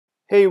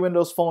Hey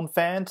Windows Phone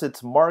fans,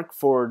 it's Mark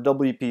for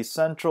WP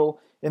Central.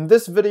 In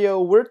this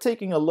video, we're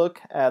taking a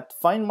look at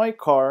Find My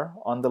Car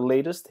on the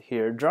latest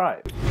HERE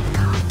drive.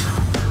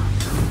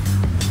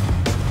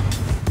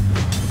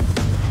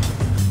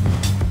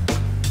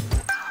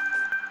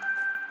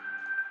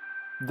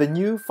 The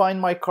new Find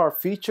My Car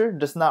feature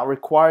does not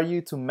require you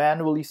to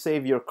manually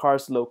save your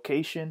car's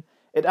location.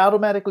 It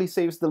automatically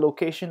saves the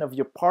location of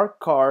your parked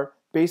car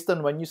based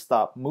on when you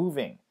stop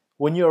moving.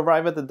 When you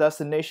arrive at the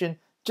destination,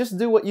 just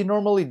do what you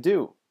normally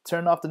do.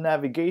 Turn off the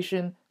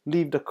navigation,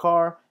 leave the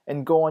car,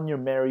 and go on your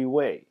merry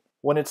way.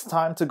 When it's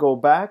time to go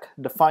back,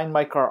 the Find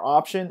My Car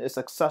option is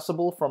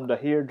accessible from the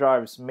HERE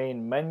drive's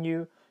main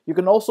menu. You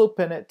can also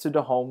pin it to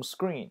the home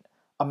screen.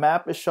 A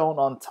map is shown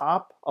on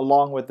top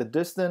along with the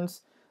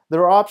distance.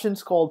 There are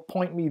options called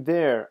Point Me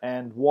There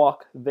and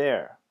Walk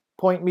There.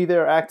 Point Me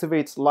There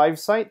activates Live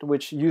Sight,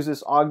 which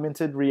uses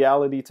augmented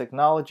reality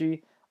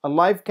technology. A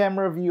live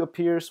camera view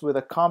appears with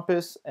a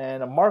compass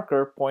and a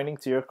marker pointing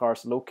to your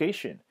car's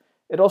location.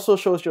 It also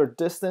shows your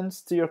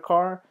distance to your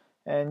car,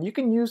 and you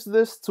can use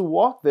this to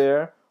walk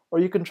there, or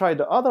you can try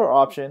the other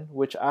option,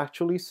 which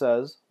actually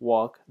says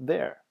Walk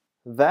There.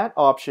 That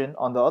option,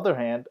 on the other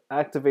hand,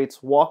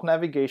 activates walk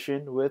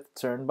navigation with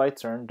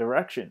turn-by-turn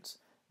directions.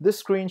 This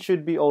screen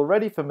should be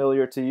already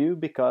familiar to you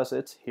because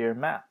it's HERE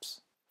Maps.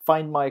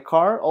 Find My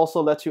Car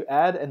also lets you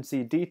add and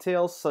see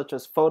details such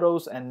as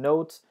photos and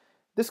notes.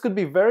 This could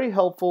be very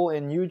helpful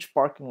in huge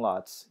parking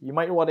lots. You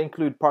might want to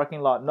include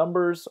parking lot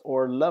numbers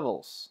or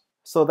levels.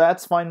 So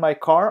that's Find My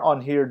Car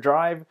on HERE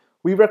Drive.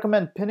 We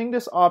recommend pinning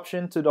this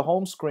option to the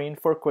home screen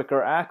for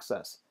quicker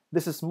access.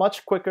 This is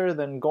much quicker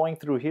than going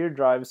through HERE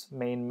Drive's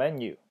main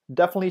menu.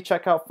 Definitely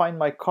check out Find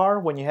My Car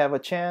when you have a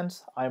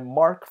chance. I'm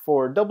Mark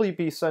for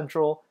WP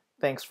Central.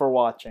 Thanks for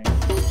watching.